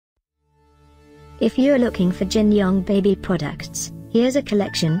If you're looking for Jin Yong baby products, here's a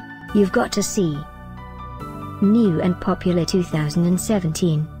collection you've got to see. New and popular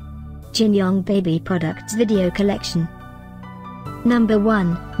 2017 Jin Yong baby products video collection. Number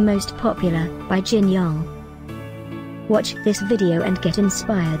 1, Most Popular, by Jin Yong. Watch this video and get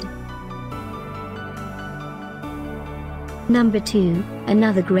inspired. Number 2,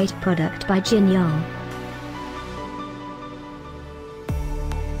 another great product by Jin Yong.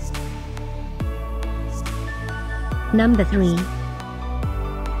 Number 3.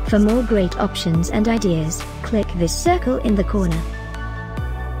 For more great options and ideas, click this circle in the corner.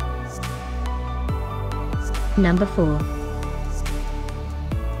 Number 4.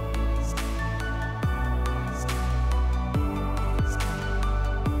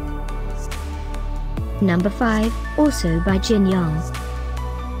 Number 5, also by Jin Yong.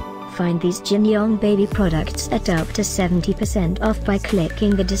 Find these Jin Yong baby products at up to 70% off by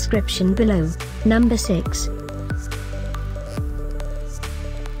clicking the description below. Number 6.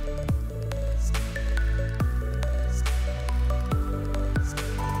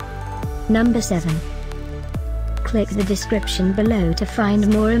 Number 7. Click the description below to find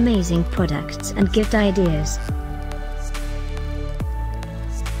more amazing products and gift ideas.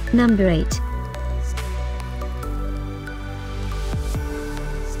 Number 8.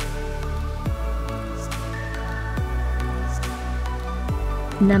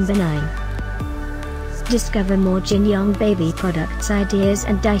 Number 9. Discover more Jin Yong baby products ideas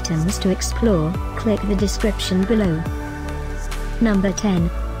and items to explore, click the description below. Number 10.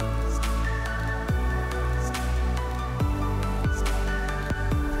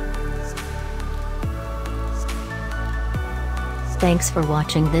 Thanks for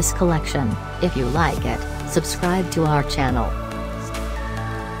watching this collection. If you like it, subscribe to our channel.